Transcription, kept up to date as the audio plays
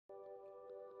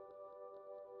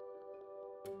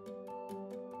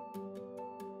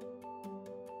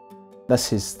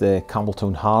This is the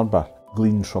Campbeltown Harbour,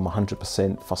 gleaned from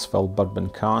 100% first fill bourbon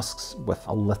casks with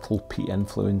a little peat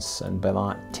influence, and by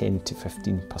that 10 to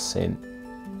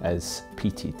 15% is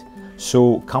peated.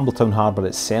 So Campbeltown Harbour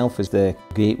itself is the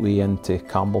gateway into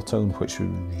Campbeltown, which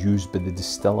was used by the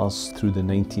distillers through the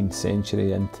 19th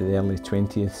century into the early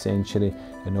 20th century,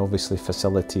 and obviously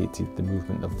facilitated the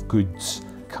movement of goods,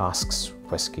 casks,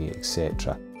 whisky,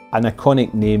 etc. An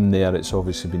iconic name there, it's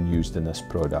obviously been used in this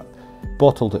product.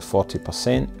 Bottled at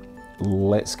 40%,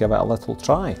 let's give it a little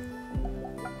try.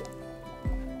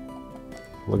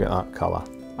 Look at that colour,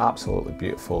 absolutely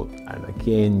beautiful, and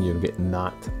again you're getting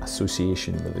that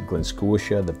association with the Glen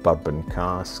Scotia, the bourbon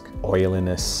cask,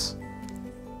 oiliness.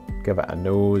 Give it a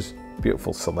nose,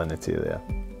 beautiful salinity there.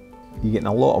 You're getting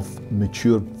a lot of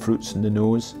matured fruits in the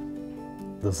nose.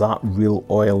 There's that real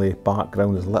oily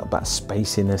background, there's a little bit of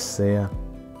spiciness there,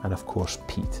 and of course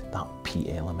peat, that peat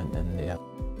element in there.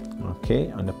 Okay,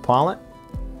 on the palate.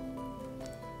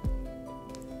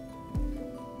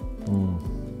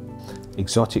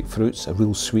 Exotic fruits, a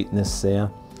real sweetness there.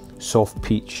 Soft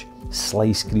peach,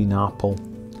 sliced green apple,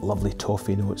 lovely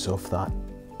toffee notes of that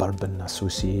bourbon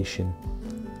association.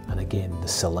 And again, the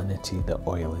salinity, the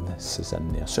oiliness is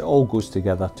in there. So it all goes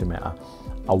together to make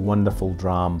a wonderful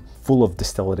dram, full of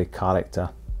distillery character,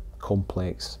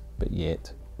 complex, but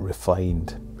yet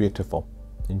refined, beautiful.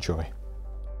 Enjoy.